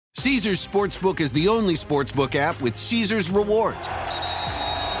Caesars Sportsbook is the only sportsbook app with Caesars Rewards.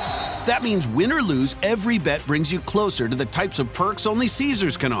 That means win or lose, every bet brings you closer to the types of perks only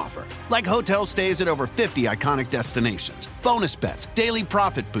Caesars can offer, like hotel stays at over 50 iconic destinations, bonus bets, daily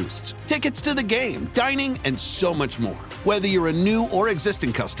profit boosts, tickets to the game, dining, and so much more. Whether you're a new or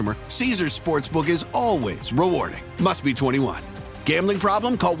existing customer, Caesars Sportsbook is always rewarding. Must be 21. Gambling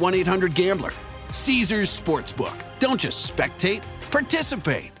problem? Call 1-800-GAMBLER. Caesars Sportsbook. Don't just spectate,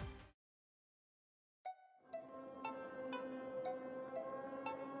 participate.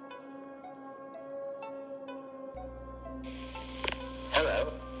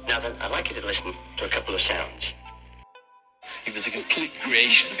 Hello. Now then, I'd like you to listen to a couple of sounds. He was a complete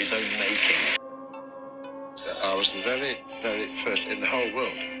creation of his own making. I was the very, very first in the whole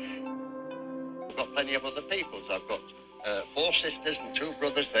world. I've got plenty of other peoples. I've got 4 sisters and 2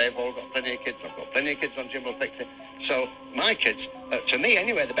 brothers. They've all got plenty of kids. I've got plenty of kids on Jimbo Pixie. So my kids, to me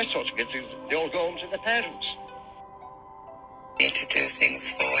anyway, the best sorts of kids is they all go home to their parents. Me to do things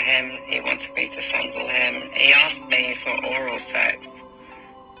for him. He wanted me to fondle him. He asked me for oral sex.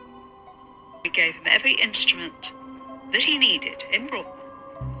 We gave him every instrument that he needed in Brooklyn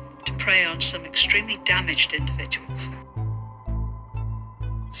to prey on some extremely damaged individuals.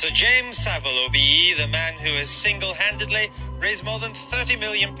 Sir James Savile, OBE, the man who has single-handedly raised more than £30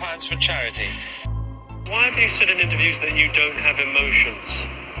 million for charity. Why have you said in interviews that you don't have emotions?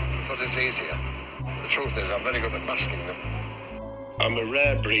 Because it's easier. The truth is, I'm very good at masking them. I'm a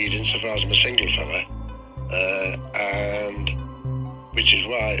rare breed insofar as I'm a single fella, and which is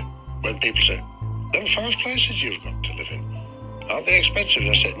why when people say, "Them 5 places you've got to live in, aren't they expensive?"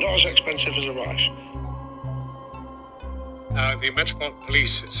 And I say, not as expensive as a wife. The Metropolitan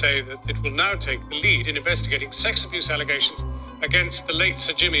Police say that it will now take the lead in investigating sex abuse allegations against the late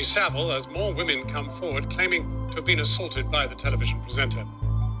Sir Jimmy Savile as more women come forward claiming to have been assaulted by the television presenter.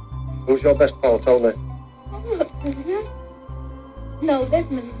 Who's your best pal, Tony? I'm not Tony. No,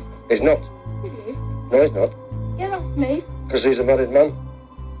 Desmond. He's not. He is. No, he's not. Get off me. Because he's a married man.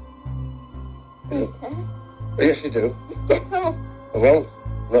 Okay. Yes, you do. Get off. I won't.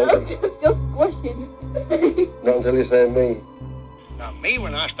 I'm just squashing. Not until you say me. Now, me,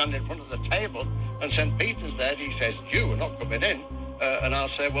 when I stand in front of the table and St. Peter's there, he says, "You are not coming in." And I'll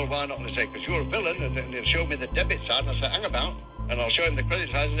say, "Well, why not?" And he say, "Because you're a villain." And he'll show me the debit side, and I say, "Hang about." And I'll show him the credit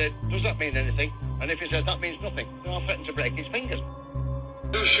side, and say, "Does that mean anything?" And if he says, "That means nothing," then I'll threaten to break his fingers.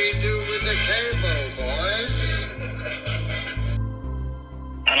 What does she do with the cable, boys?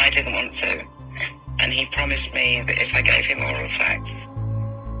 And I didn't want to. And he promised me that if I gave him oral sex,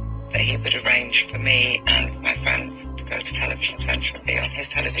 that he would arrange for me and my friends to go to Television Centre and be on his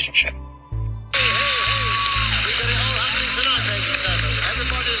television show. Hey, we've got it all happening tonight, ladies and gentlemen.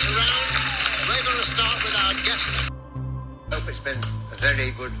 Everybody's around. We're going to start with our guests. I hope it's been a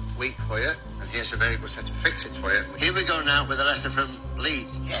very good week for you, and here's a very good set of fixings for you. Here we go now with a letter from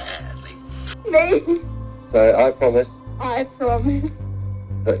Leeds. Yeah, Leeds. Me. So I promise I promise.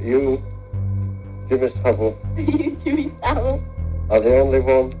 that you, Jimmy Savile, You, Jimmy Savile, are the only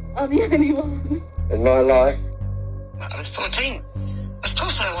one are the only one. in my life. I was 14. Of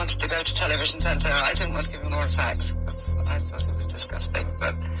course I wanted to go to Television Centre. I didn't want to give him oral sex because I thought it was disgusting,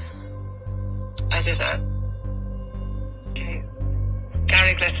 but I did it.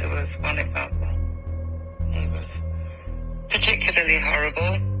 Gary Glitter was one example. He was particularly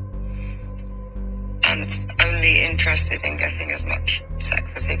horrible and only interested in getting as much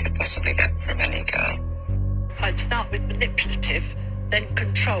sex as he could possibly get from any girl. I'd start with manipulative, then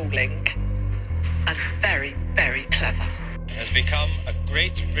controlling, and very, very clever. It has become a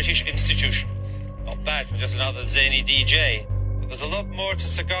great British institution. Not bad for just another zany DJ, but there's a lot more to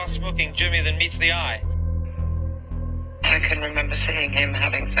cigar-smoking Jimmy than meets the eye. I can remember seeing him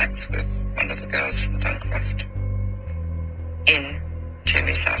having sex with one of the girls from Duncroft in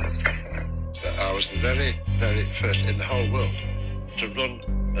Jimmy Savile's dressing room. I was the very, very first in the whole world to run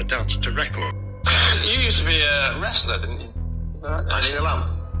a dance to record. You used to be a wrestler, didn't you? I need a lamp.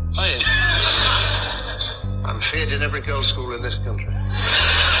 Oh, yeah. I'm feared in every girls' school in this country.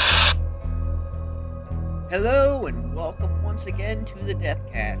 Hello and welcome once again to the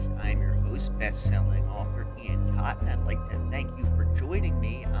Deathcast. I'm your host, best-selling author Ian Todd, and I'd like to thank you for joining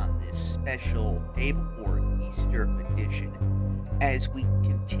me on this special day before Easter edition as we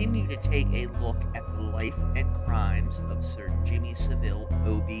continue to take a look at the life and crimes of Sir Jimmy Savile,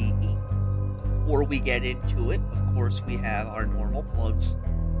 OBE. Before we get into it, of course, we have our normal plugs.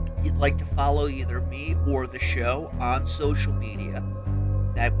 If you'd like to follow either me or the show on social media,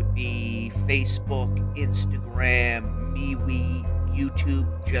 that would be Facebook, Instagram, MeWe, YouTube.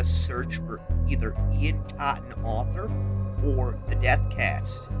 Just search for either Ian Totten Author or The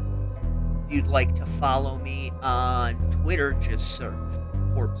Deathcast. you'd like to follow me on Twitter, just search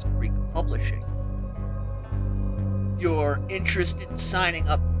for Corpse Creek Publishing. If you're interested in signing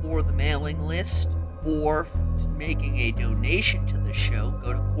up for the mailing list or making a donation to the show,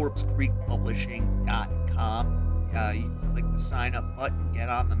 go to corpsecreekpublishing.com. You can click the sign up button, get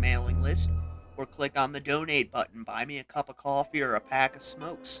on the mailing list, or click on the donate button, buy me a cup of coffee or a pack of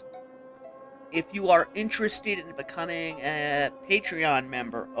smokes. If you are interested in becoming a Patreon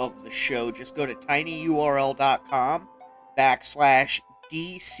member of the show, just go to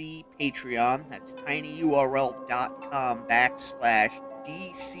tinyurl.com/DC Patreon. That's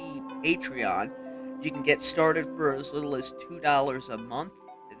tinyurl.com/DC Patreon. You can get started for as little as $2 a month.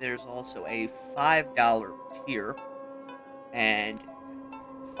 There's also a $5 tier. And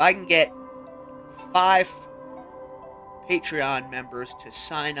if I can get 5 Patreon members to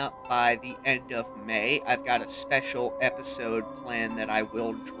sign up by the end of May, I've got a special episode planned that I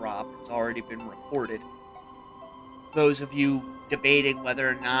will drop. It's already been recorded. Those of you debating whether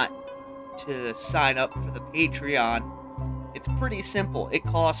or not to sign up for the Patreon, it's pretty simple. It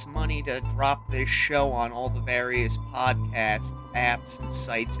costs money to drop this show on all the various podcast apps and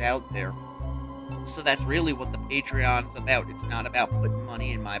sites out there. So that's really what the Patreon is about. It's not about putting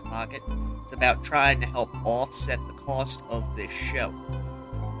money in my pocket. It's about trying to help offset the cost of this show.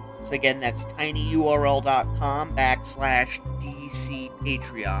 So again, that's tinyurl.com/DC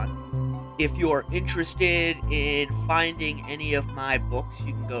Patreon. If you're interested in finding any of my books,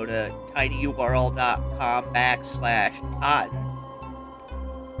 you can go to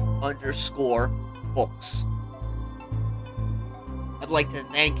tinyurl.com/Totten_books. I'd like to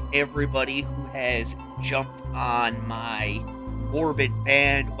thank everybody who has jumped on my morbid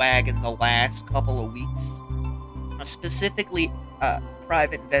bandwagon the last couple of weeks. Specifically,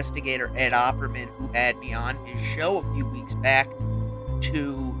 Private Investigator Ed Opperman, who had me on his show a few weeks back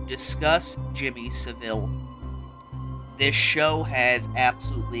to discuss Jimmy Savile. This show has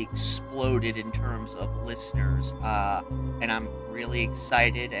absolutely exploded in terms of listeners, and I'm really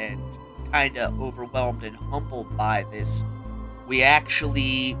excited and kind of overwhelmed and humbled by this. We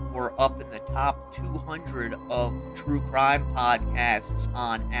actually were up in the top 200 of true crime podcasts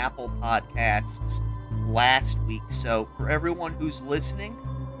on Apple Podcasts last week. So for everyone who's listening,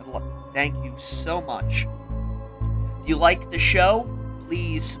 thank you so much. If you like the show,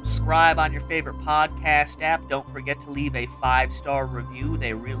 please subscribe on your favorite podcast app. Don't forget to leave a 5-star review.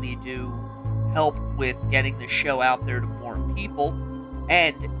 They really do help with getting the show out there to more people.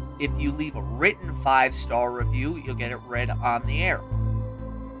 And if you leave a written 5-star review, you'll get it read on the air.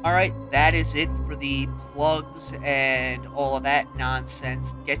 Alright, that is it for the plugs and all of that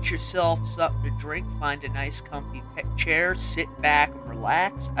nonsense. Get yourself something to drink, find a nice comfy chair, sit back and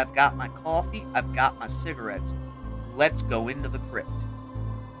relax. I've got my coffee, I've got my cigarettes. Let's go into the crypt.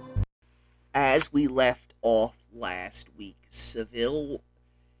 As we left off last week, Savile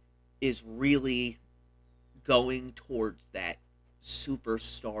is really going towards that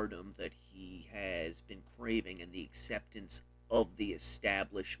superstardom that he has been craving and the acceptance of the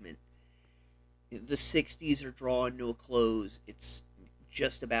establishment. The 60s are drawing to a close. It's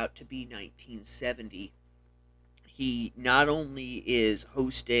just about to be 1970. He not only is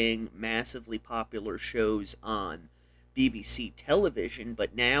hosting massively popular shows on BBC television,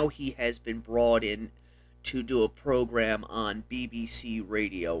 but now he has been brought in to do a program on BBC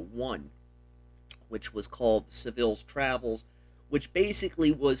Radio 1, which was called Savile's Travels, which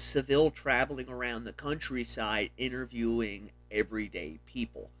basically was Savile traveling around the countryside interviewing everyday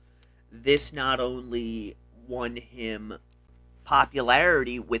people. This not only won him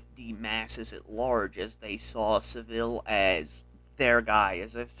popularity with the masses at large, as they saw Savile as their guy.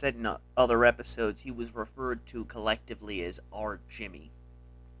 As I've said in other episodes, he was referred to collectively as our Jimmy.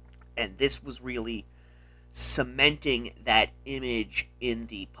 And this was really cementing that image in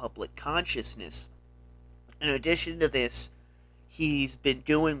the public consciousness. In addition to this, he's been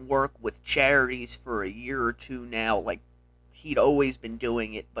doing work with charities for a year or two now. Like, he'd always been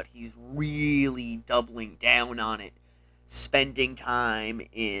doing it, but he's really doubling down on it. Spending time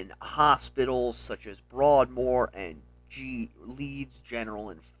in hospitals such as Broadmoor and Leeds General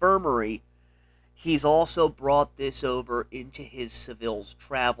Infirmary. He's also brought this over into his Savile's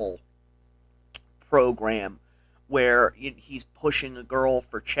Travel program, where he's pushing a girl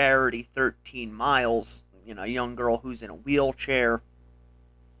for charity 13 miles, a young girl who's in a wheelchair,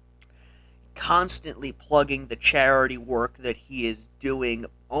 constantly plugging the charity work that he is doing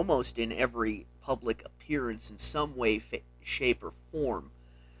almost in every public appearance in some way, shape, or form.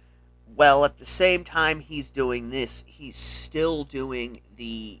 Well, at the same time he's doing this, he's still doing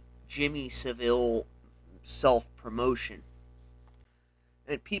the Jimmy Savile self-promotion.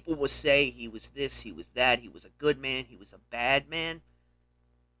 And people will say he was this, he was that, he was a good man, he was a bad man.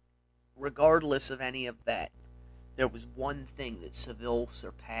 Regardless of any of that, there was one thing that Savile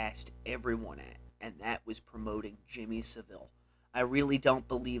surpassed everyone at, and that was promoting Jimmy Savile. I really don't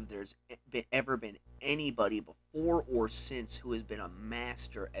believe there's ever been anybody before or since who has been a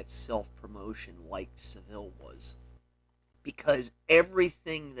master at self-promotion like Savile was. Because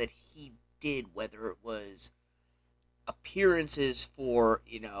everything that he did, whether it was appearances for,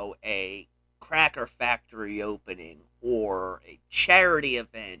 a Cracker Factory opening or a charity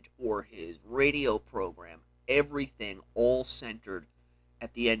event or his radio program, everything all centered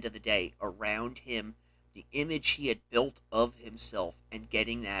at the end of the day around him, the image he had built of himself, and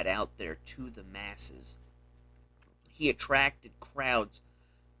getting that out there to the masses. He attracted crowds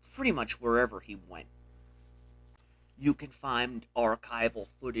pretty much wherever he went. You can find archival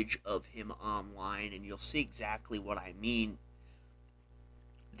footage of him online, and you'll see exactly what I mean.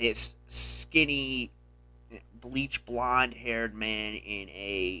 This skinny, bleach blonde-haired man in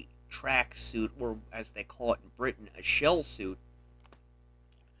a tracksuit, or as they call it in Britain, a shell suit.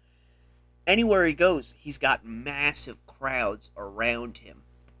 Anywhere he goes, he's got massive crowds around him.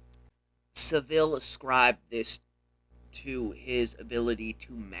 Savile ascribed this to his ability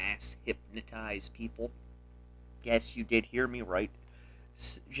to mass hypnotize people. Yes, you did hear me right.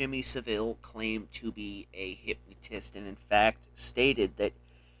 Jimmy Savile claimed to be a hypnotist, and in fact stated that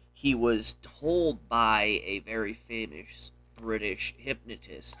he was told by a very famous British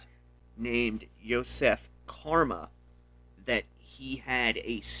hypnotist named Joseph Karma that he had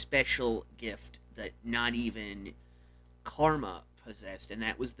a special gift that not even Karma possessed, and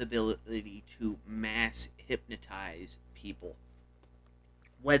that was the ability to mass hypnotize people.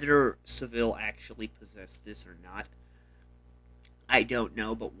 Whether Savile actually possessed this or not, I don't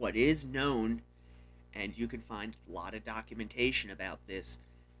know, but what is known, and you can find a lot of documentation about this,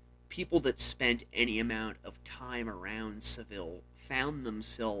 people that spent any amount of time around Savile found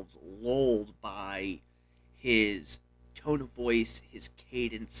themselves lulled by his tone of voice, his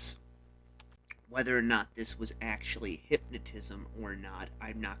cadence. Whether or not this was actually hypnotism or not,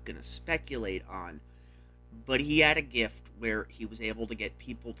 I'm not going to speculate on. But he had a gift where he was able to get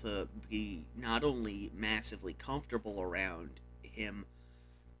people to be not only massively comfortable around him,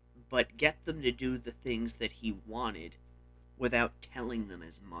 but get them to do the things that he wanted without telling them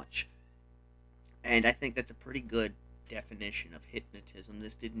as much. And I think that's a pretty good definition of hypnotism.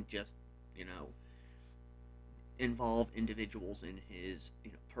 This didn't just, involve individuals in his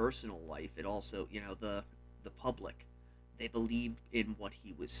personal life. It also, the public. They believed in what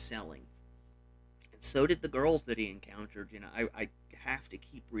he was selling. So did the girls that he encountered. I have to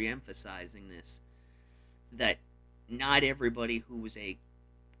keep re-emphasizing this, that not everybody who was a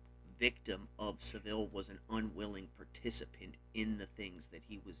victim of Savile was an unwilling participant in the things that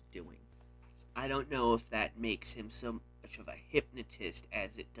he was doing. I don't know if that makes him so much of a hypnotist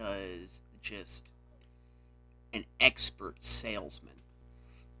as it does just an expert salesman.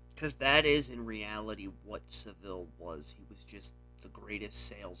 Because that is in reality what Savile was. He was just the greatest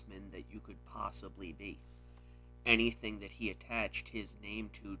salesman that you could possibly be. Anything that he attached his name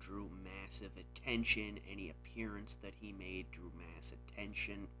to drew massive attention. Any appearance that he made drew mass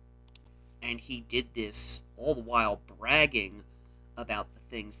attention. And he did this all the while bragging about the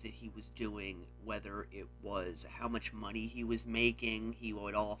things that he was doing, whether it was how much money he was making. He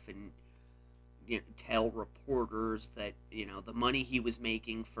would often tell reporters that, the money he was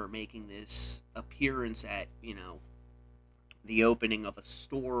making for making this appearance at, the opening of a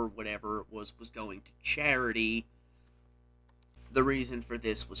store, whatever it was going to charity. The reason for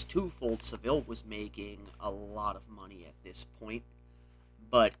this was twofold. Savile was making a lot of money at this point,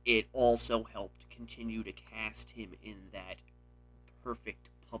 but it also helped continue to cast him in that perfect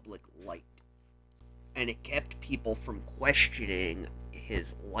public light. And it kept people from questioning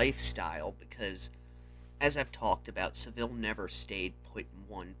his lifestyle because, as I've talked about, Savile never stayed put in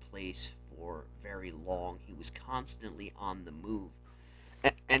one place for very long. He was constantly on the move.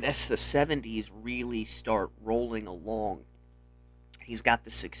 And as the 70s really start rolling along, he's got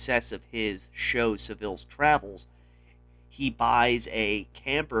the success of his show, Savile's Travels. He buys a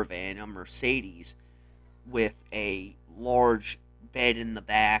camper van, a Mercedes, with a large bed in the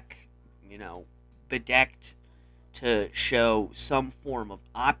back, bedecked to show some form of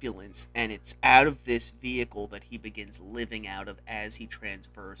opulence, and it's out of this vehicle that he begins living out of as he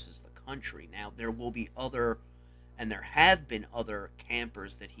traverses the country. Now, there will be other, and there have been other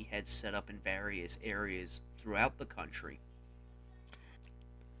campers that he had set up in various areas throughout the country.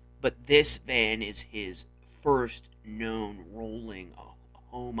 But this van is his first known rolling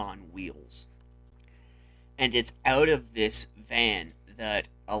home on wheels. And it's out of this van that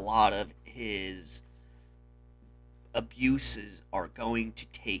a lot of his abuses are going to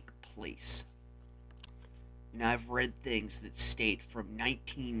take place. I've read things that state from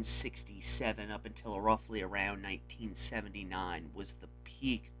 1967 up until roughly around 1979 was the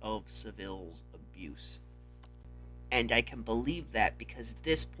peak of Savile's abuse. And I can believe that because at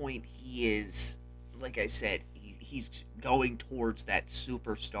this point he is, like I said, he's going towards that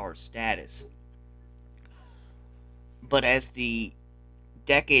superstar status. But as the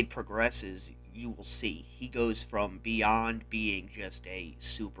decade progresses, you will see he goes from beyond being just a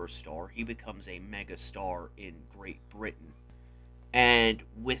superstar, he becomes a megastar in Great Britain. And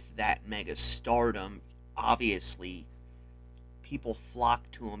with that megastardom, obviously, people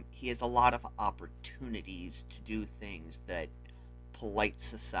flock to him. He has a lot of opportunities to do things that polite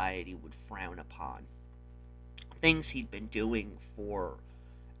society would frown upon. Things he'd been doing for,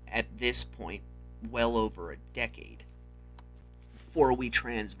 at this point, well over a decade. Before we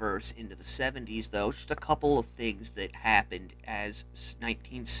transverse into the 70s, though, just a couple of things that happened as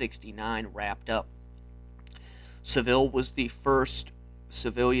 1969 wrapped up. Savile was the first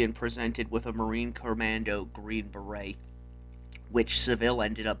civilian presented with a Marine Commando Green Beret, which Savile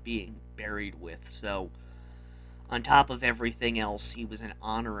ended up being buried with. So, on top of everything else, he was an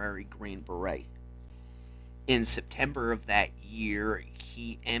honorary Green Beret. In September of that year,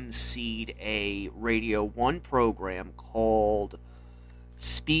 he emceed a Radio 1 program called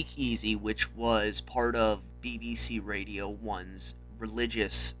Speakeasy, which was part of BBC Radio 1's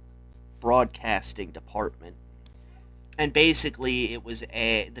religious broadcasting department. And basically, it was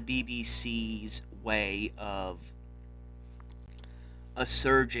the BBC's way of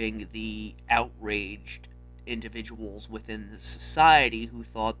assuaging the outraged individuals within the society who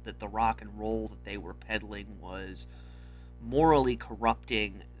thought that the rock and roll that they were peddling was morally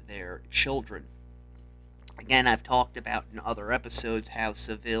corrupting their children. Again, I've talked about in other episodes how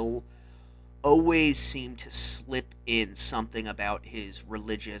Savile always seemed to slip in something about his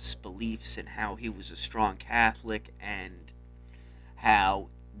religious beliefs and how he was a strong Catholic and how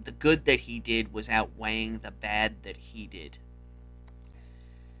the good that he did was outweighing the bad that he did.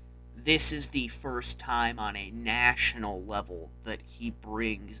 This is the first time on a national level that he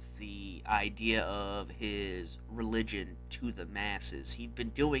brings the idea of his religion to the masses. He'd been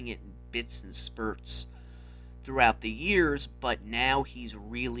doing it in bits and spurts throughout the years, but now he's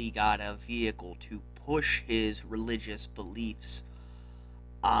really got a vehicle to push his religious beliefs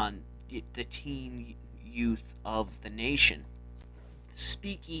on the teen youth of the nation.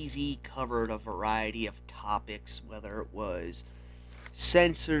 Speakeasy covered a variety of topics, whether it was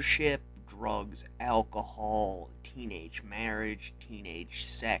censorship, drugs, alcohol, teenage marriage, teenage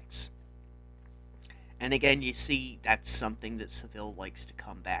sex. And again, you see that's something that Savile likes to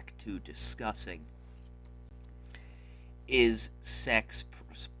come back to discussing. Is sex,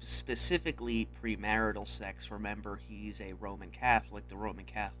 specifically premarital sex. Remember, he's a Roman Catholic. The Roman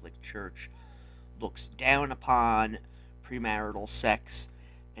Catholic Church looks down upon premarital sex.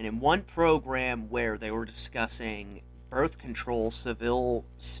 And in one program where they were discussing birth control, Savile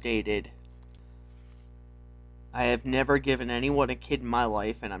stated, "I have never given anyone a kid in my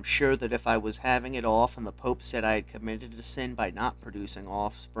life, and I'm sure that if I was having it off and the Pope said I had committed a sin by not producing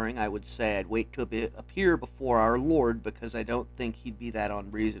offspring, I would say I'd wait to appear before our Lord, because I don't think he'd be that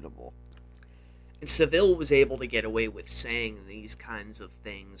unreasonable." And Savile was able to get away with saying these kinds of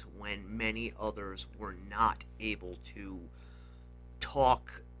things when many others were not able to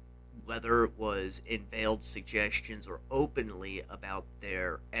talk, whether it was in veiled suggestions or openly, about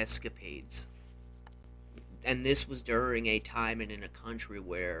their escapades. And this was during a time and in a country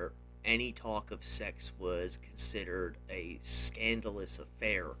where any talk of sex was considered a scandalous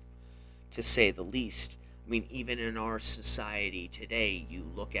affair, to say the least. I mean, even in our society today, you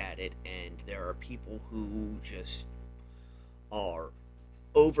look at it and there are people who just are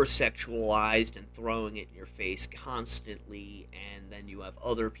over-sexualized and throwing it in your face constantly, and then you have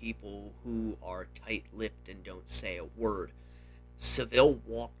other people who are tight-lipped and don't say a word. Savile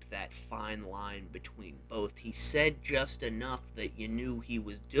walked that fine line between both. He said just enough that you knew he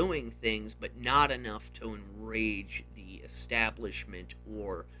was doing things, but not enough to enrage the establishment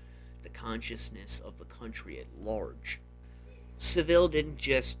or the consciousness of the country at large. Savile didn't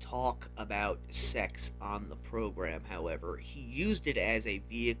just talk about sex on the program, however. He used it as a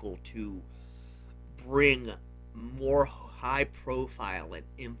vehicle to bring more high-profile and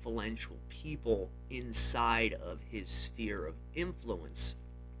influential people inside of his sphere of influence.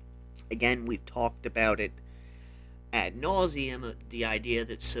 Again, we've talked about it ad nauseum the idea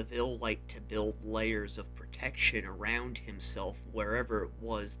that Savile liked to build layers of protection around himself wherever it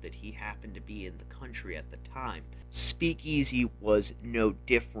was that he happened to be in the country at the time. Speakeasy was no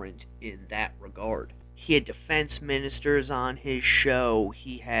different in that regard. He had defense ministers on his show.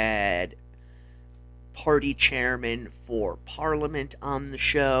 He had party chairman for Parliament on the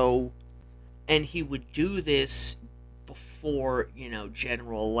show. And he would do this before,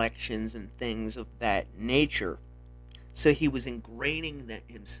 general elections and things of that nature. So he was ingraining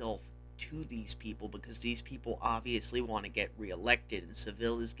himself to these people because these people obviously want to get reelected, and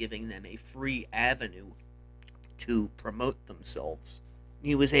Savile is giving them a free avenue to promote themselves.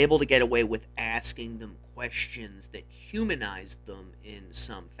 He was able to get away with asking them questions that humanized them in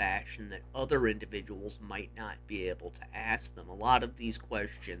some fashion that other individuals might not be able to ask them. A lot of these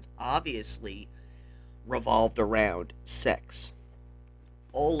questions obviously revolved around sex.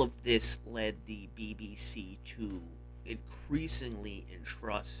 All of this led the BBC to increasingly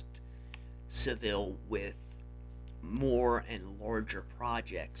entrust Savile with more and larger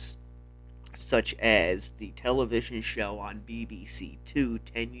projects, such as the television show on BBC Two,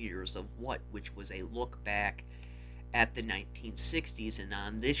 10 Years of What, which was a look back at the 1960s. And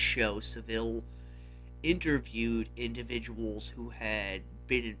on this show, Savile interviewed individuals who had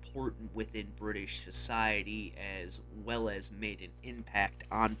been important within British society as well as made an impact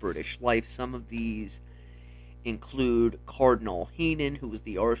on British life. Some of these include Cardinal Heenan, who was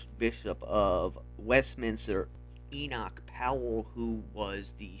the Archbishop of Westminster, Enoch Powell, who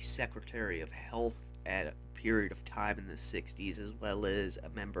was the Secretary of Health at a period of time in the 60s, as well as a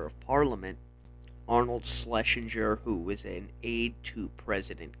member of Parliament, Arnold Schlesinger, who was an aide to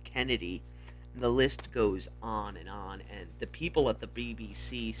President Kennedy. The list goes on, and the people at the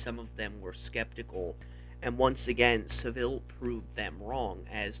BBC, some of them were skeptical, and once again, Savile proved them wrong,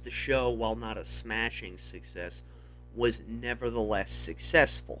 as the show, while not a smashing success, was nevertheless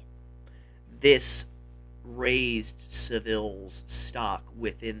successful. This raised Savile's stock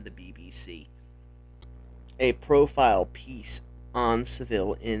within the BBC. A profile piece on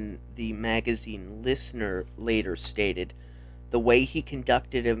Savile in the magazine Listener later stated, "The way he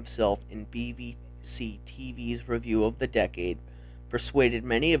conducted himself in BBC TV's review of the decade persuaded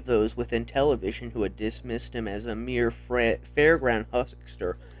many of those within television who had dismissed him as a mere fairground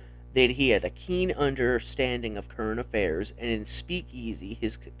huckster that he had a keen understanding of current affairs, and in Speakeasy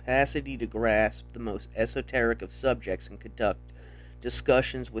his capacity to grasp the most esoteric of subjects and conduct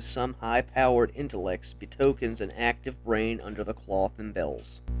discussions with some high-powered intellects betokens an active brain under the cloth and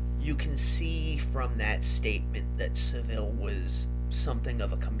bells." You can see from that statement that Savile was something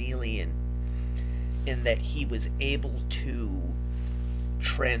of a chameleon, in that he was able to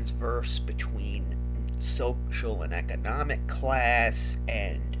transverse between social and economic class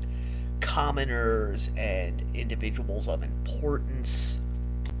and commoners and individuals of importance.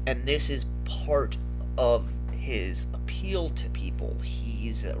 And this is part of his appeal to people.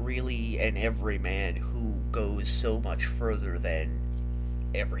 He's really an everyman who goes so much further than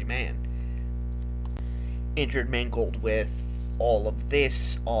every man. Intermingled with all of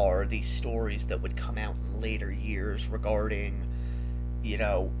this are the stories that would come out in later years regarding,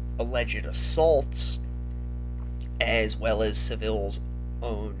 alleged assaults, as well as Savile's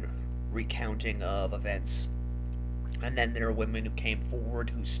own recounting of events. And then there are women who came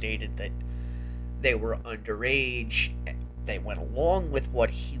forward who stated that they were underage. They went along with what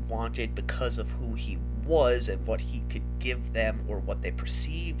he wanted because of who he was and what he could give them, or what they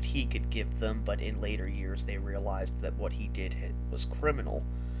perceived he could give them, but in later years they realized that what he did was criminal.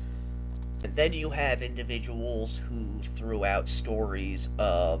 And then you have individuals who threw out stories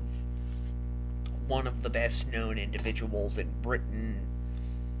of one of the best known individuals in Britain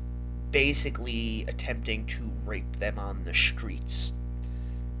basically attempting to rape them on the streets.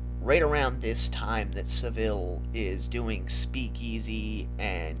 Right around this time that Savile is doing Speakeasy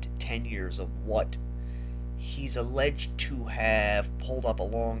and 10 Years of What, he's alleged to have pulled up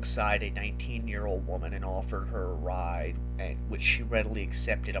alongside a 19-year-old woman and offered her a ride, and which she readily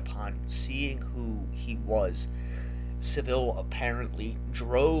accepted. Upon seeing who he was, Savile apparently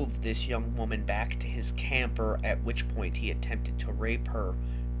drove this young woman back to his camper, at which point he attempted to rape her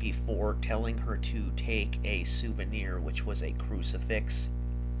before telling her to take a souvenir, which was a crucifix,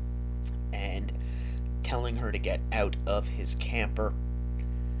 and telling her to get out of his camper.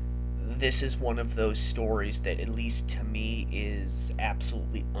 This is one of those stories that, at least to me, is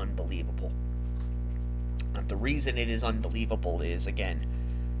absolutely unbelievable. And the reason it is unbelievable is, again,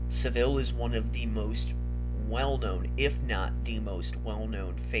 Savile is one of the most well-known, if not the most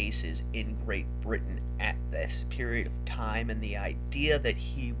well-known faces in Great Britain at this period of time, and the idea that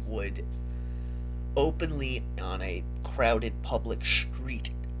he would openly on a crowded public street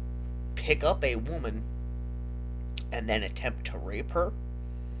pick up a woman and then attempt to rape her,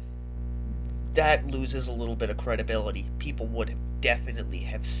 that loses a little bit of credibility. People would definitely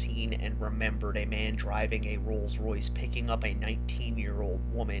have seen and remembered a man driving a Rolls Royce picking up a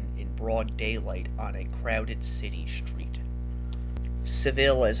 19-year-old woman in broad daylight on a crowded city street.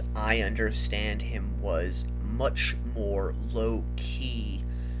 Savile, as I understand him, was much more low-key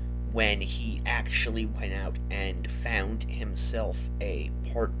when he actually went out and found himself a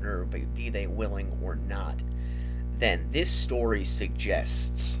partner, be they willing or not, than this story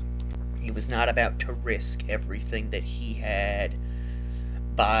suggests. He was not about to risk everything that he had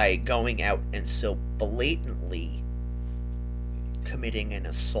by going out and so blatantly committing an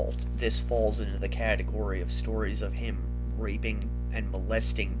assault. This falls into the category of stories of him raping and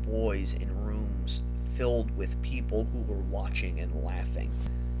molesting boys in rooms filled with people who were watching and laughing.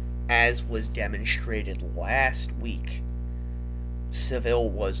 As was demonstrated last week, Savile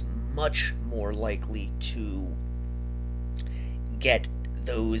was much more likely to get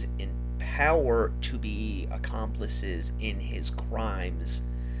those in power to be accomplices in his crimes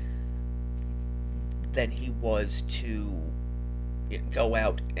than he was to go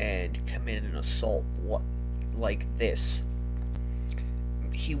out and commit an assault like this.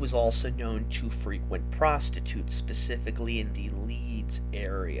 He was also known to frequent prostitutes, specifically in the Leeds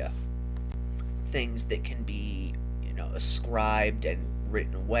area. Things that can be, ascribed and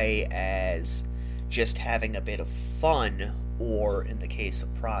written away as just having a bit of fun, or in the case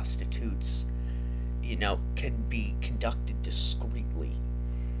of prostitutes, can be conducted discreetly.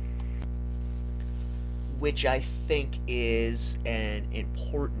 Which I think is an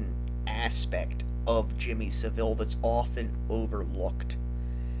important aspect of Jimmy Savile that's often overlooked.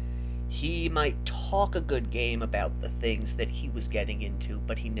 He might talk a good game about the things that he was getting into,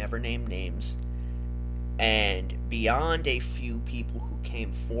 but he never named names. And beyond a few people who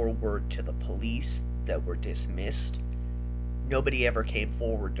came forward to the police that were dismissed, nobody ever came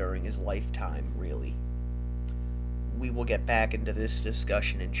forward during his lifetime, really. We will get back into this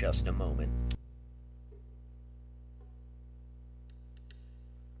discussion in just a moment.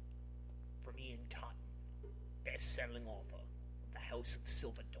 From Ian Totten, best-selling author of The House of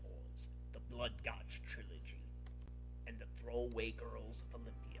Silver Doors, The Blood Gods Trilogy, and The Throwaway Girls of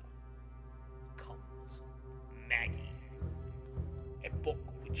Olympia, comes Maggie, a book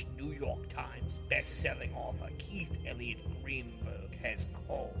which New York Times best-selling author Keith Elliott Greenberg has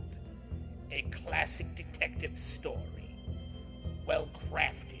called a classic detective story,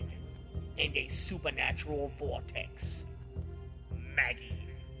 well-crafted, and a supernatural vortex. Maggie,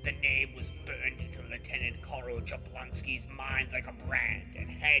 the name was burned into Lieutenant Carl Jablonski's mind like a brand, and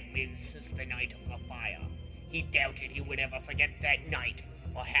had been since the night of the fire. He doubted he would ever forget that night,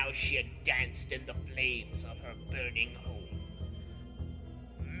 or how she had danced in the flames of her burning home.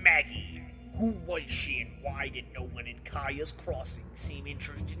 Maggie, who was she, and why did no one in Kaya's Crossing seem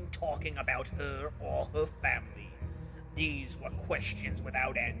interested in talking about her or her family? These were questions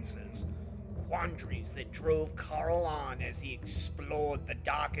without answers, quandaries that drove Carl on as he explored the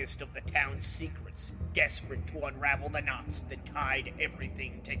darkest of the town's secrets, desperate to unravel the knots that tied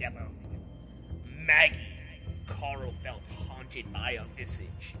everything together. Maggie, Carl felt haunted by her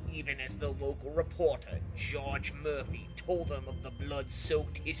visage, even as the local reporter, George Murphy, told him of the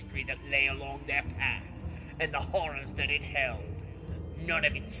blood-soaked history that lay along their path, and the horrors that it held. None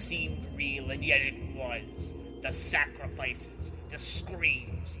of it seemed real, and yet it was. The sacrifices, the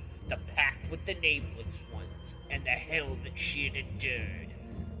screams, the pact with the nameless ones, and the hell that she had endured.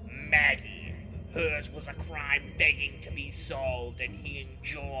 Maggie, hers was a crime begging to be solved, and he and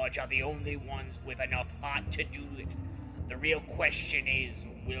George are the only ones with enough heart to do it. The real question is,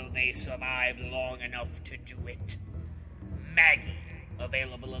 will they survive long enough to do it? Maggie,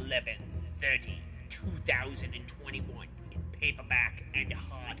 available 11/30/2021 in paperback and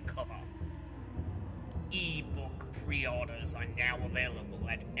hardcover. E-book pre-orders are now available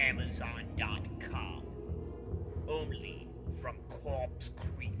at Amazon.com. Only from Corpse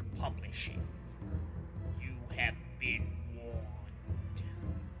Creek Publishing. You have been warned.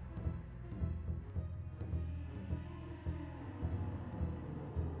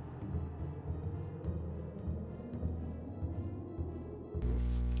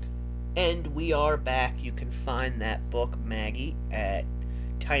 And we are back. You can find that book, Maggie, at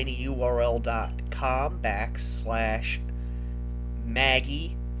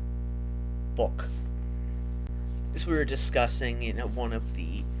tinyurl.com/Maggie book. As we were discussing, one of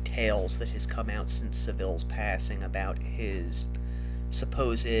the tales that has come out since Savile's passing about his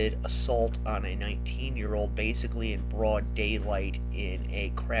supposed assault on a 19-year-old basically in broad daylight in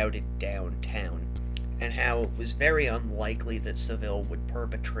a crowded downtown. and how it was very unlikely that Savile would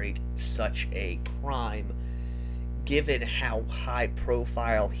perpetrate such a crime given how high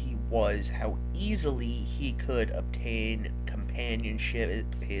profile he was, how easily he could obtain companionship,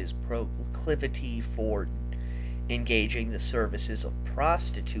 his proclivity for engaging the services of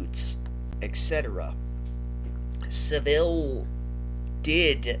prostitutes, etc. Savile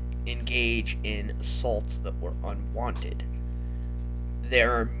did engage in assaults that were unwanted.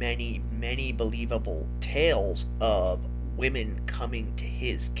 There are many, many believable tales of women coming to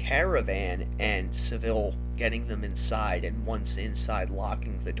his caravan and Savile getting them inside, and once inside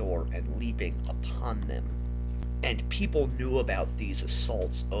locking the door and leaping upon them. And people knew about these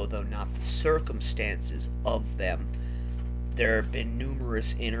assaults, although not the circumstances of them. There have been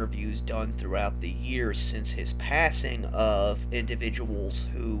numerous interviews done throughout the years since his passing of individuals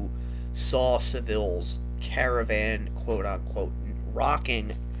who saw Savile's caravan, quote-unquote,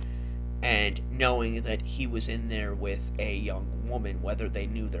 rocking, and knowing that he was in there with a young woman. Whether they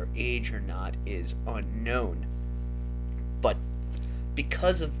knew their age or not is unknown. But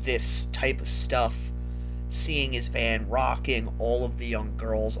because of this type of stuff, seeing his van rocking, all of the young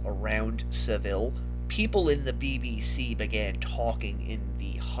girls around Savile, people in the BBC began talking in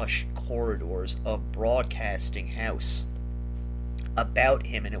the hushed corridors of Broadcasting House about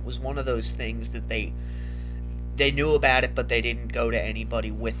him, and it was one of those things that they knew about it, but they didn't go to anybody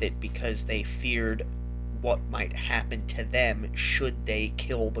with it because they feared what might happen to them should they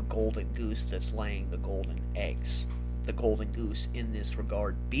kill the golden goose that's laying the golden eggs. The golden goose in this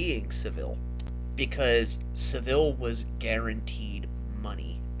regard being Savile, because Savile was guaranteed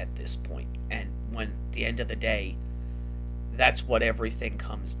money at this point, and when at the end of the day, that's what everything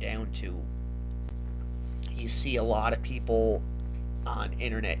comes down to. You see a lot of people on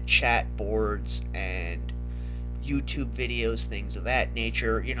internet chat boards and YouTube videos, things of that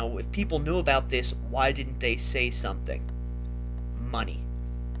nature. You know, if people knew about this, why didn't they say something? Money.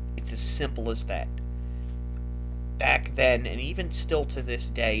 It's as simple as that. Back then, and even still to this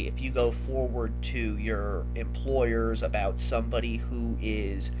day, if you go forward to your employers about somebody who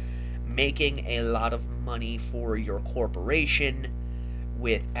is making a lot of money for your corporation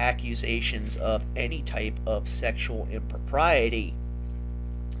with accusations of any type of sexual impropriety,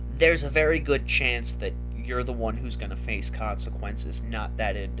 there's a very good chance that you're the one who's going to face consequences, not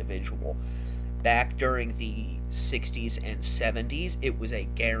that individual. Back during the 60s and 70s, it was a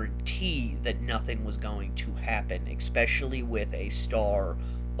guarantee that nothing was going to happen, especially with a star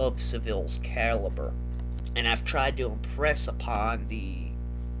of Savile's caliber. And I've tried to impress upon the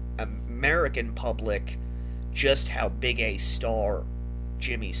American public just how big a star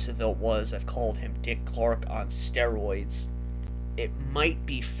Jimmy Savile was. I've called him Dick Clark on steroids. It might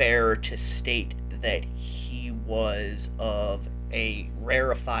be fair to state that he was of a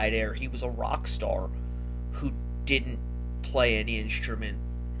rarefied air. He was a rock star who didn't play any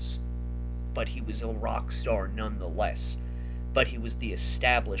instruments, but he was a rock star nonetheless. But he was the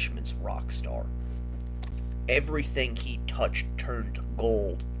establishment's rock star. Everything he touched turned to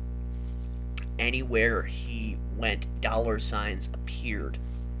gold. Anywhere he went, dollar signs appeared.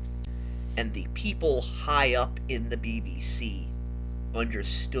 And the people high up in the BBC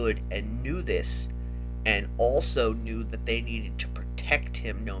understood and knew this, and also knew that they needed to protect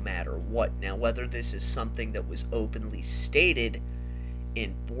him no matter what. Now, whether this is something that was openly stated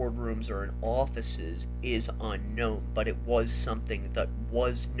in boardrooms or in offices is unknown, but it was something that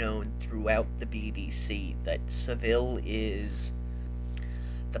was known throughout the BBC, that Savile is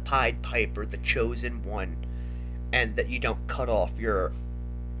the Pied Piper, the chosen one, and that you don't cut off your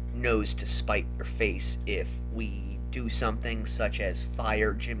nose to spite your face. If we do something such as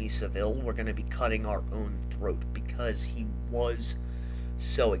fire Jimmy Savile, we're going to be cutting our own throat, because he was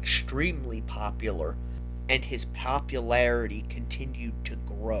so extremely popular, and his popularity continued to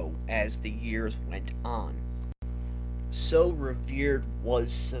grow as the years went on. So revered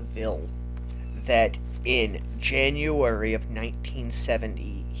was Savile that in January of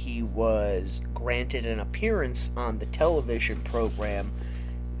 1970, he was granted an appearance on the television program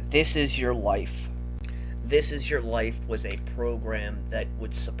This Is Your Life. This Is Your Life was a program that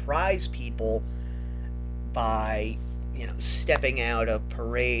would surprise people by, stepping out of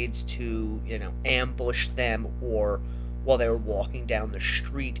parades to, ambush them, or while they were walking down the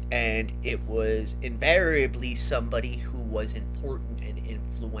street, and it was invariably somebody who was important and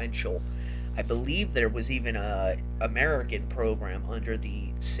influential. I believe there was even an American program under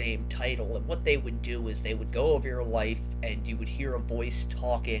the same title, and what they would do is they would go over your life, and you would hear a voice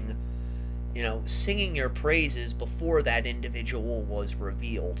talking, singing your praises before that individual was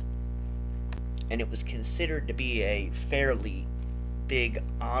revealed. And it was considered to be a fairly big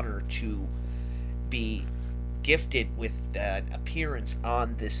honor to be gifted with an appearance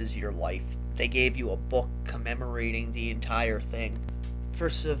on This Is Your Life. They gave you a book commemorating the entire thing. For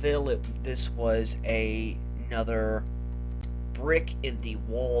Savile, this was another brick in the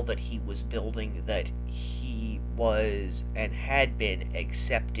wall that he was building, that he was and had been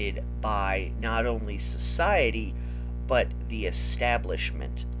accepted by not only society, but the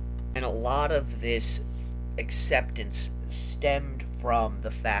establishment. And a lot of this acceptance stemmed from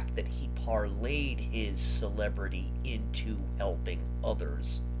the fact that he parlayed his celebrity into helping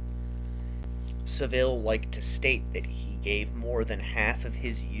others. Savile liked to state that he gave more than half of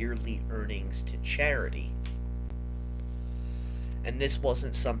his yearly earnings to charity. And this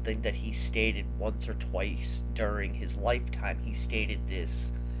wasn't something that he stated once or twice during his lifetime. He stated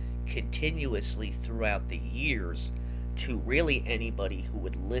this continuously throughout the years to really anybody who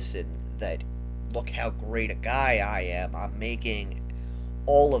would listen, that look how great a guy I am. I'm making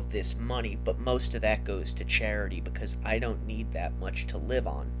all of this money, but most of that goes to charity because I don't need that much to live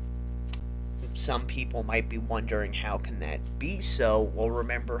on. Some people might be wondering, how can that be so? Well,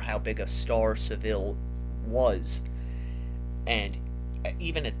 remember how big a star Savile was. And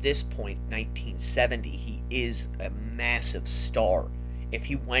even at this point, 1970, he is a massive star. If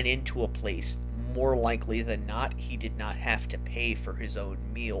he went into a place, more likely than not, he did not have to pay for his own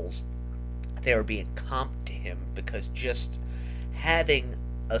meals. They were being comped to him, because just having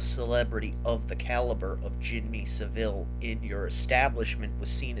a celebrity of the caliber of Jimmy Savile in your establishment was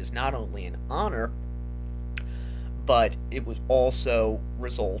seen as not only an honor, but it would also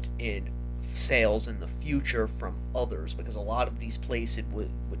result in sales in the future from others, because a lot of these places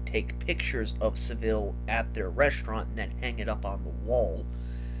would take pictures of Savile at their restaurant and then hang it up on the wall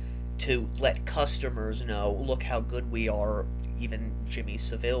to let customers know, look how good we are, even Jimmy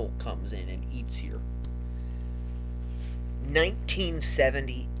Savile comes in and eats here.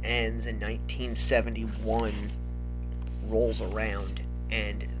 1970 ends and 1971 rolls around,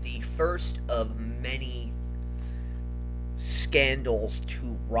 and the first of many scandals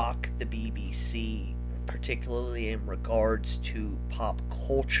to rock the BBC, particularly in regards to pop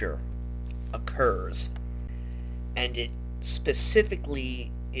culture, occurs. And it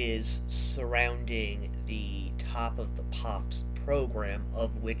specifically is surrounding the Top of the Pops program,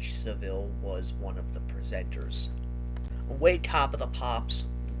 of which Savile was one of the presenters. The way Top of the Pops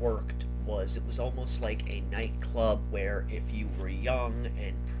worked was, it was almost like a nightclub where if you were young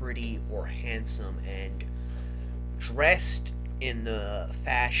and pretty or handsome and dressed in the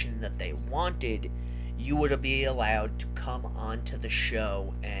fashion that they wanted, you would be allowed to come onto the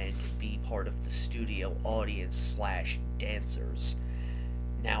show and be part of the studio audience / dancers.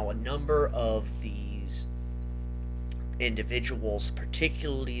 Now, a number of these individuals,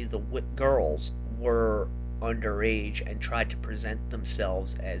 particularly the girls, were underage and tried to present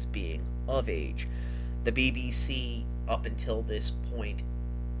themselves as being of age. The BBC, up until this point,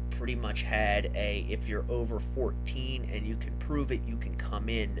 pretty much had a, if you're over 14 and you can prove it, you can come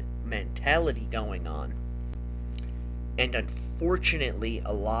in mentality going on. And unfortunately,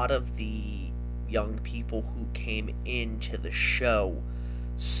 a lot of the young people who came into the show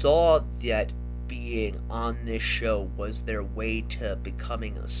saw that being on this show was their way to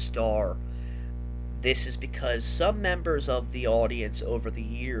becoming a star. This is because some members of the audience over the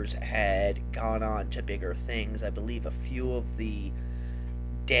years had gone on to bigger things. I believe a few of the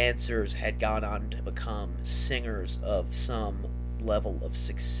dancers had gone on to become singers of some level of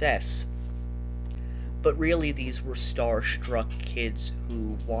success. But really, these were starstruck kids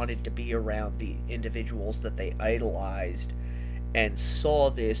who wanted to be around the individuals that they idolized and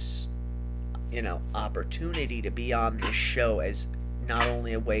saw this, opportunity to be on this show as not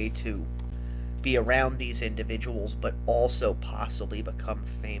only a way to be around these individuals, but also possibly become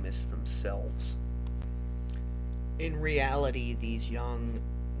famous themselves. In reality, these young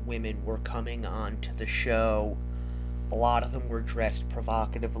women were coming on to the show. A lot of them were dressed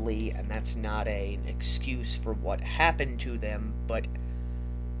provocatively, and that's not an excuse for what happened to them, but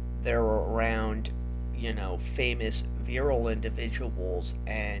they're around, famous virile individuals,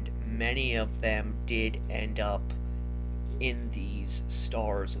 and many of them did end up in these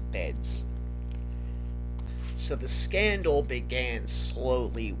stars' beds. So the scandal began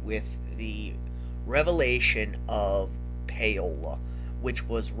slowly with the revelation of payola, which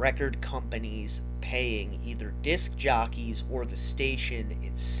was record companies paying either disc jockeys or the station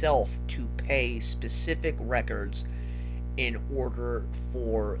itself to pay specific records in order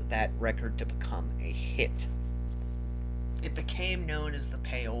for that record to become a hit. It became known as the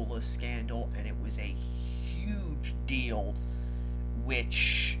payola scandal, and it was a huge deal,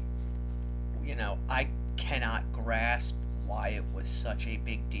 which, I cannot grasp why it was such a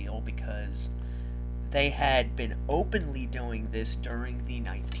big deal, because They had been openly doing this during the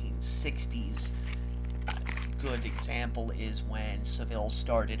 1960s. A good example is when Savile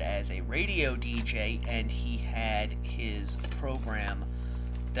started as a radio DJ, and he had his program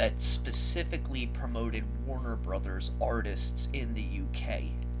that specifically promoted Warner Brothers artists in the UK.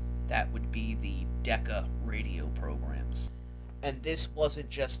 That would be the Decca radio programs. And this wasn't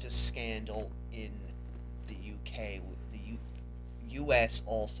just a scandal in the UK. The US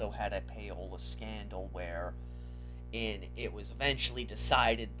also had a payola scandal wherein it was eventually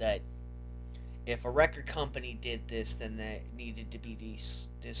decided that if a record company did this, then that needed to be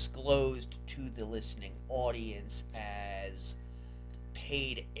disclosed to the listening audience as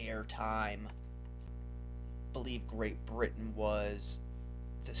paid airtime. I believe Great Britain was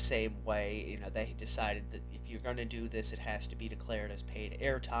the same way. They decided that if you're going to do this, it has to be declared as paid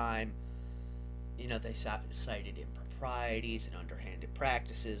airtime. They cited improprieties and underhanded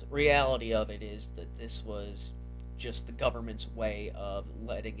practices. Reality of it is that this was just the government's way of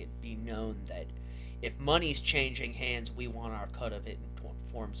letting it be known that if money's changing hands, we want our cut of it in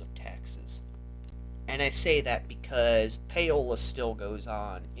forms of taxes. And I say that because payola still goes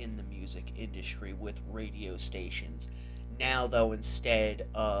on in the music industry with radio stations. Now, though, instead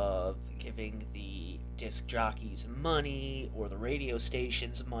of giving the disc jockeys money or the radio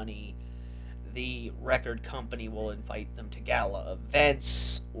stations money, the record company will invite them to gala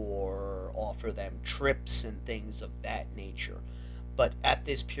events or offer them trips and things of that nature. But at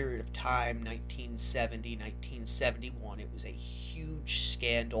this period of time, 1970, 1971, it was a huge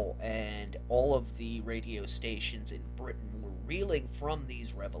scandal, and all of the radio stations in Britain were reeling from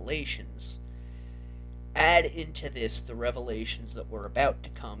these revelations. Add into this the revelations that were about to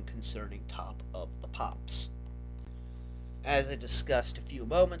come concerning Top of the Pops. As I discussed a few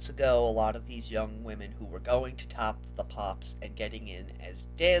moments ago, a lot of these young women who were going to Top of the Pops and getting in as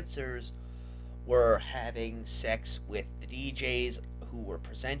dancers were having sex with the DJs who were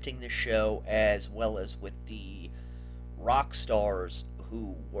presenting the show, as well as with the rock stars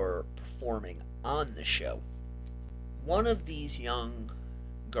who were performing on the show. One of these young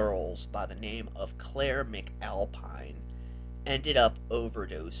girls by the name of Claire McAlpine ended up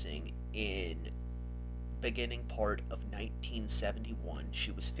overdosing in beginning part of 1971.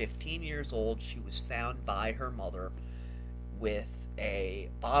 She was 15 years old. She was found by her mother with a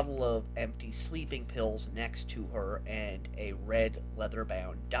bottle of empty sleeping pills next to her and a red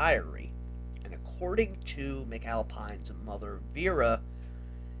leather-bound diary. And according to McAlpine's mother, Vera,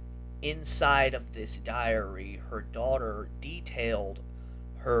 inside of this diary, her daughter detailed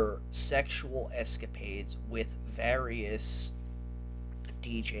her sexual escapades with various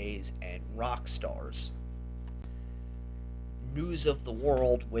DJs and rock stars. News of the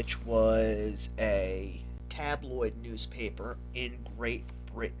World, which was a tabloid newspaper in Great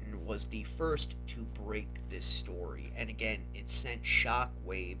Britain, was the first to break this story. And again, it sent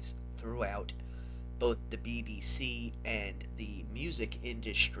shockwaves throughout both the BBC and the music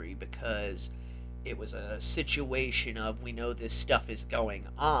industry, because it was a situation of, we know this stuff is going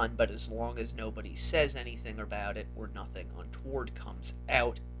on, but as long as nobody says anything about it or nothing untoward comes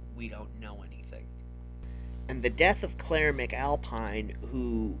out, we don't know anything. And the death of Claire McAlpine,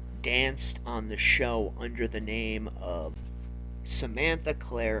 who danced on the show under the name of Samantha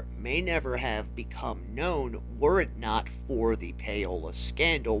Claire, may never have become known were it not for the payola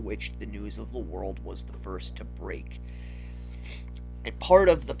scandal, which the News of the World was the first to break. And part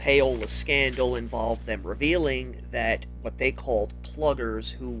of the payola scandal involved them revealing that what they called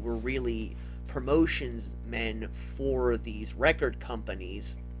pluggers, who were really promotions men for these record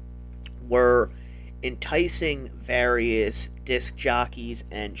companies, were enticing various disc jockeys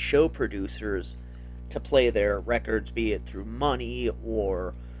and show producers to play their records, be it through money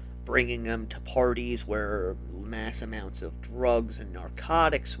or bringing them to parties where mass amounts of drugs and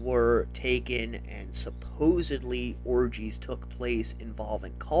narcotics were taken, and supposedly orgies took place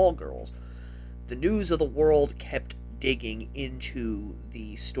involving call girls. The News of the World kept digging into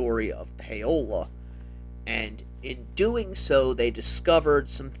the story of payola, and in doing so, they discovered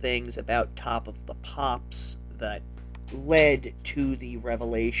some things about Top of the Pops that led to the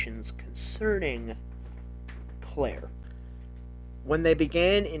revelations concerning Claire. When they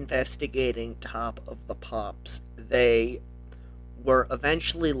began investigating Top of the Pops, they were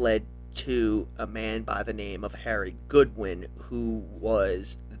eventually led to a man by the name of Harry Goodwin, who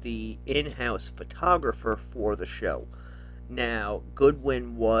was the in-house photographer for the show. Now,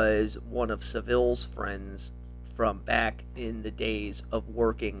 Goodwin was one of Savile's friends from back in the days of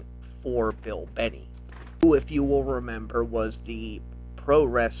working for Bill Benny, who, if you will remember, was the pro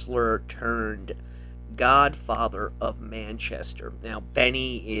wrestler turned godfather of Manchester. Now,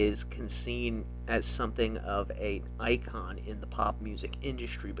 Benny is seen as something of an icon in the pop music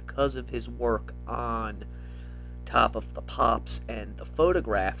industry because of his work on Top of the Pops and the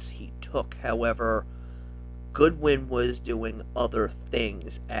photographs he took. However, Goodwin was doing other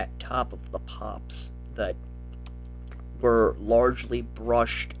things at Top of the Pops that were largely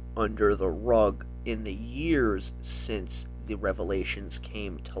brushed under the rug in the years since the revelations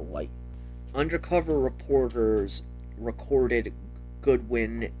came to light. Undercover reporters recorded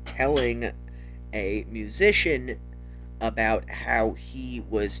Goodwin telling a musician about how he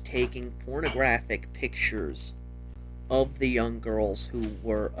was taking pornographic pictures of the young girls who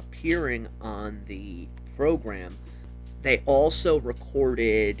were appearing on the program. They also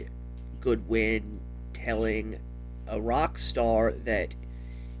recorded Goodwin telling a rock star that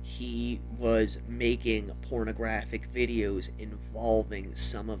he was making pornographic videos involving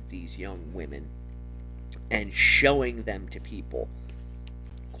some of these young women and showing them to people.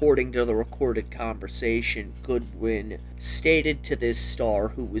 According to the recorded conversation, Goodwin stated to this star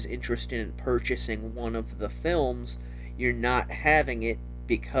who was interested in purchasing one of the films, "You're not having it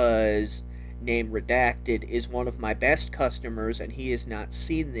because name redacted is one of my best customers and he has not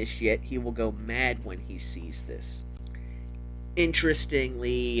seen this yet. He will go mad when he sees this."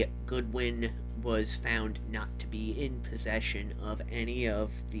 Interestingly, Goodwin was found not to be in possession of any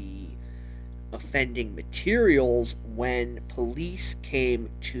of the offending materials when police came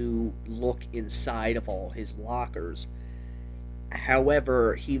to look inside of all his lockers.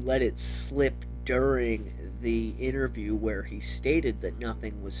 However, he let it slip during the interview where he stated that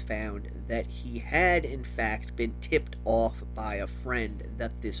nothing was found, that he had in fact been tipped off by a friend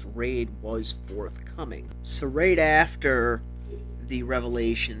that this raid was forthcoming. So right after the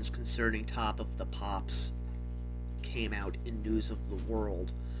revelations concerning Top of the Pops came out in News of the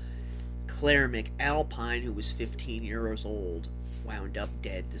World, Claire McAlpine, who was 15 years old, wound up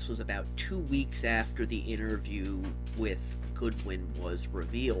dead. This was about 2 weeks after the interview with Goodwin was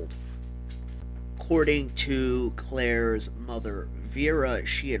revealed. According to Claire's mother, Vera,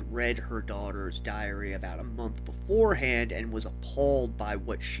 she had read her daughter's diary about a month beforehand and was appalled by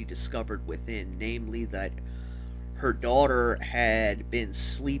what she discovered within, namely that her daughter had been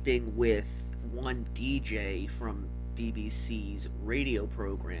sleeping with one DJ from BBC's radio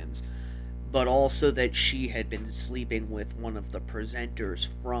programs, but also that she had been sleeping with one of the presenters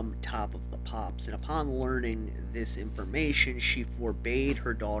from Top of the Pops. And upon learning this information, she forbade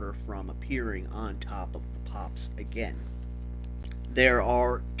her daughter from appearing on Top of the Pops again. There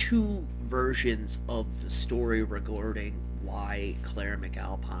are two versions of the story regarding why Claire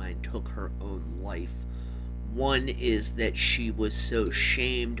McAlpine took her own life. One is that she was so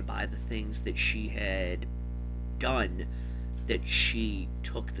shamed by the things that she had done that she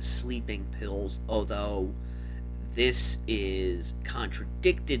took the sleeping pills, although this is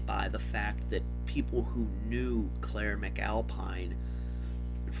contradicted by the fact that people who knew Claire McAlpine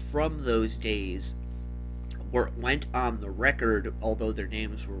from those days went on the record, although their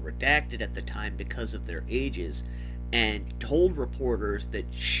names were redacted at the time because of their ages, and told reporters that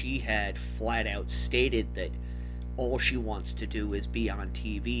she had flat out stated that all she wants to do is be on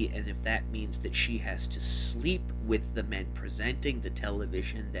TV, and if that means that she has to sleep with the men presenting the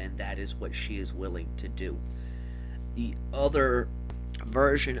television, then that is what she is willing to do. The other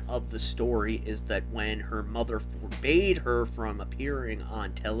version of the story is that when her mother forbade her from appearing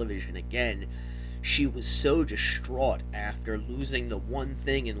on television again, she was so distraught after losing the one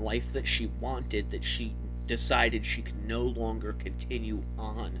thing in life that she wanted that she decided she could no longer continue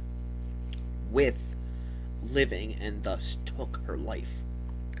on with living and thus took her life.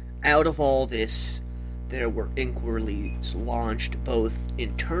 Out of all this, there were inquiries launched both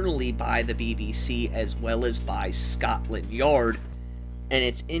internally by the BBC as well as by Scotland Yard, and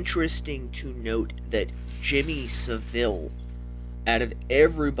it's interesting to note that Jimmy Savile, out of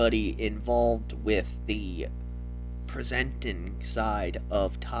everybody involved with the presenting side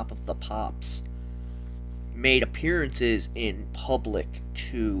of Top of the Pops, made appearances in public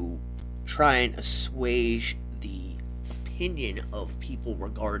to try and assuage the opinion of people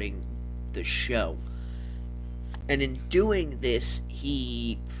regarding the show. And in doing this,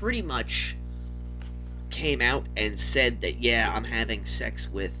 he pretty much came out and said that, yeah, I'm having sex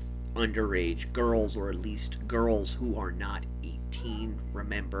with underage girls, or at least girls who are not 18.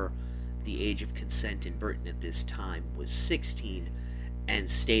 Remember, the age of consent in Britain at this time was 16, and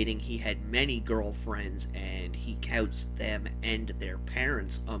stating he had many girlfriends and he counts them and their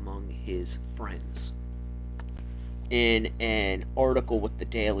parents among his friends. In an article with the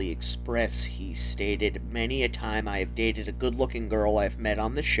Daily Express, he stated, "Many a time I have dated a good-looking girl I've met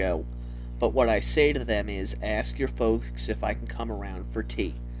on the show. But what I say to them is, ask your folks if I can come around for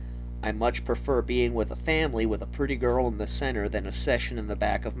tea. I much prefer being with a family with a pretty girl in the center than a session in the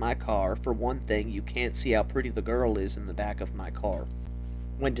back of my car. For one thing, you can't see how pretty the girl is in the back of my car.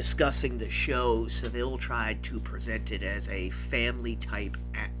 When discussing the show, Savile tried to present it as a family-type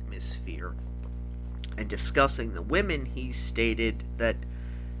atmosphere. And discussing the women, he stated that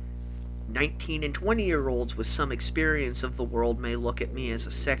 19 and 20-year-olds with some experience of the world may look at me as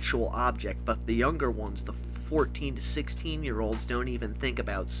a sexual object, but the younger ones, the 14 to 16-year-olds, don't even think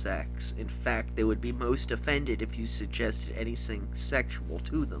about sex. In fact, they would be most offended if you suggested anything sexual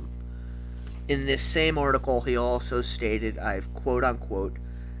to them. In this same article, he also stated, I've quote-unquote,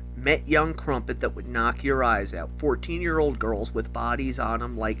 met young crumpet that would knock your eyes out. 14-year-old girls with bodies on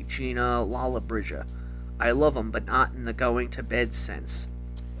them like Gina Lollobrigida. I love them, but not in the going-to-bed sense.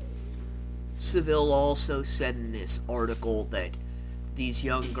 Savile also said in this article that these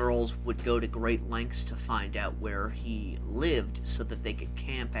young girls would go to great lengths to find out where he lived so that they could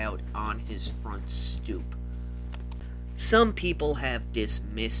camp out on his front stoop. Some people have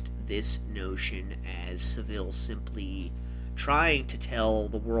dismissed this notion as Savile simply trying to tell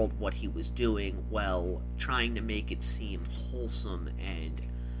the world what he was doing while trying to make it seem wholesome and,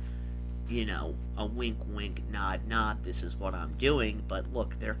 a wink, wink, nod, nod, this is what I'm doing, but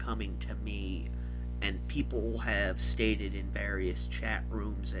look, they're coming to me, and people have stated in various chat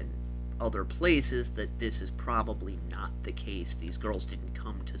rooms and other places that this is probably not the case. These girls didn't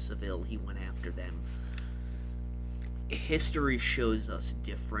come to Savile, he went after them. History shows us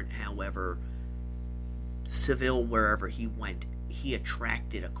different, however, Savile, wherever he went, he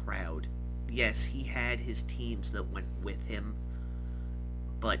attracted a crowd. Yes, he had his teams that went with him,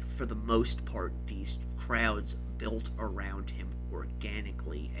 but for the most part, these crowds built around him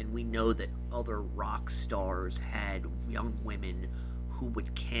organically, and we know that other rock stars had young women who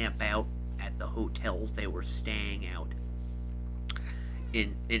would camp out at the hotels they were staying out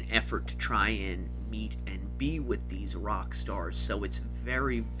in an effort to try and meet and be with these rock stars. So it's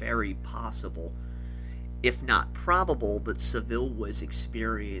very, very possible, if not probable, that Savile was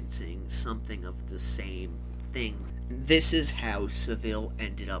experiencing something of the same thing. This is how Savile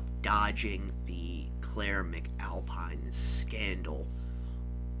ended up dodging the Claire McAlpine scandal,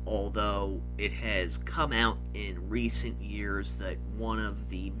 although it has come out in recent years that one of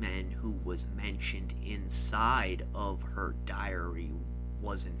the men who was mentioned inside of her diary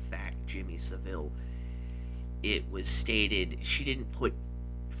was in fact Jimmy Savile. It was stated she didn't put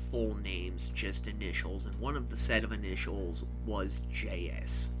full names, just initials, and one of the set of initials was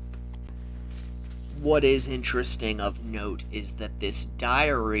JS. What is interesting of note is that this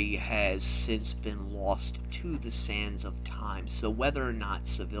diary has since been lost to the sands of time, so whether or not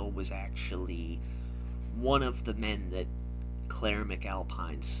Savile was actually one of the men that Claire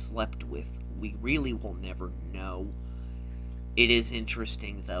McAlpine slept with, we really will never know. It is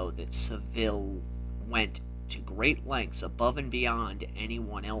interesting, though, that Savile went to great lengths above and beyond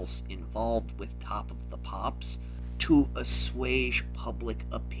anyone else involved with Top of the Pops to assuage public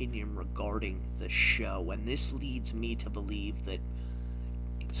opinion regarding the show, and this leads me to believe that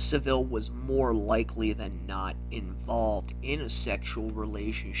Savile was more likely than not involved in a sexual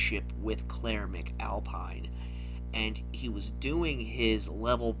relationship with Claire McAlpine, and he was doing his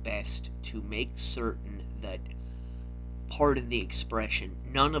level best to make certain that, pardon the expression,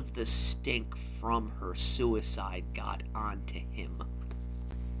 none of the stink from her suicide got onto him.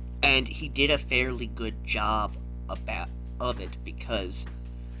 And he did a fairly good job of it, because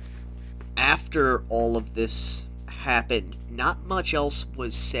after all of this happened, not much else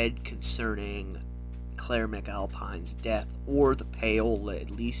was said concerning Claire McAlpine's death or the payola, at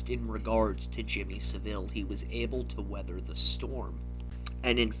least in regards to Jimmy Savile. He was able to weather the storm,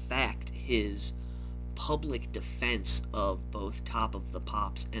 and in fact, his public defense of both Top of the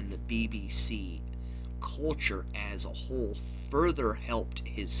Pops and the BBC culture as a whole further helped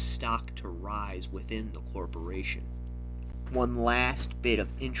his stock to rise within the corporation. One last bit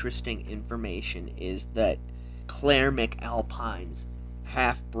of interesting information is that Claire McAlpine's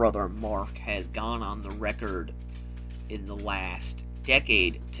half-brother Mark has gone on the record in the last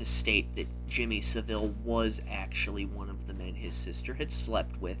decade to state that Jimmy Savile was actually one of the men his sister had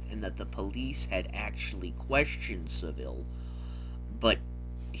slept with, and that the police had actually questioned Savile, but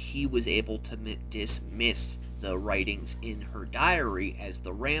he was able to dismiss the writings in her diary as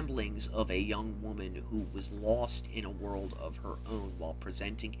the ramblings of a young woman who was lost in a world of her own, while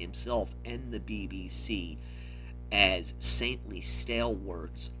presenting himself and the BBC as saintly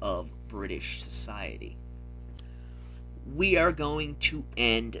stalwarts of British society. We are going to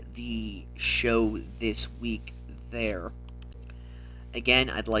end the show this week there. Again,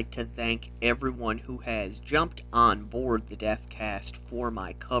 I'd like to thank everyone who has jumped on board the Deathcast for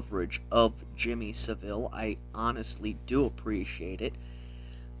my coverage of Jimmy Savile. I honestly do appreciate it.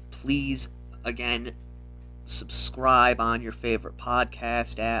 Please, again, subscribe on your favorite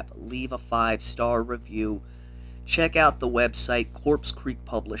podcast app, leave a 5-star review, check out the website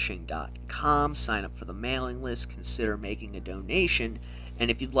corpsecreekpublishing.com, sign up for the mailing list, consider making a donation, and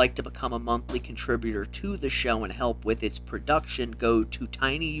if you'd like to become a monthly contributor to the show and help with its production, go to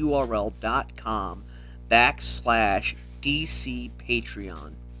tinyurl.com/DC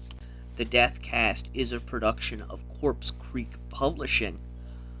Patreon. The Deathcast is a production of Corpse Creek Publishing.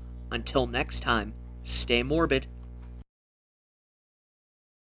 Until next time, stay morbid.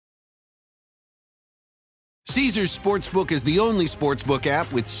 Caesars Sportsbook is the only sportsbook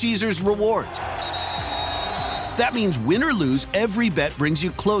app with Caesars Rewards. That means win or lose, every bet brings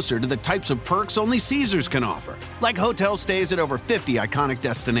you closer to the types of perks only Caesars can offer, like hotel stays at over 50 iconic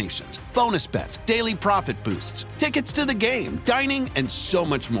destinations, bonus bets, daily profit boosts, tickets to the game, dining, and so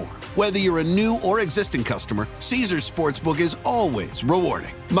much more. Whether you're a new or existing customer, Caesars Sportsbook is always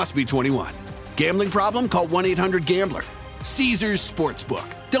rewarding. Must be 21. Gambling problem? Call 1-800-GAMBLER. Caesars Sportsbook.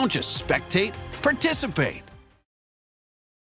 Don't just spectate, participate.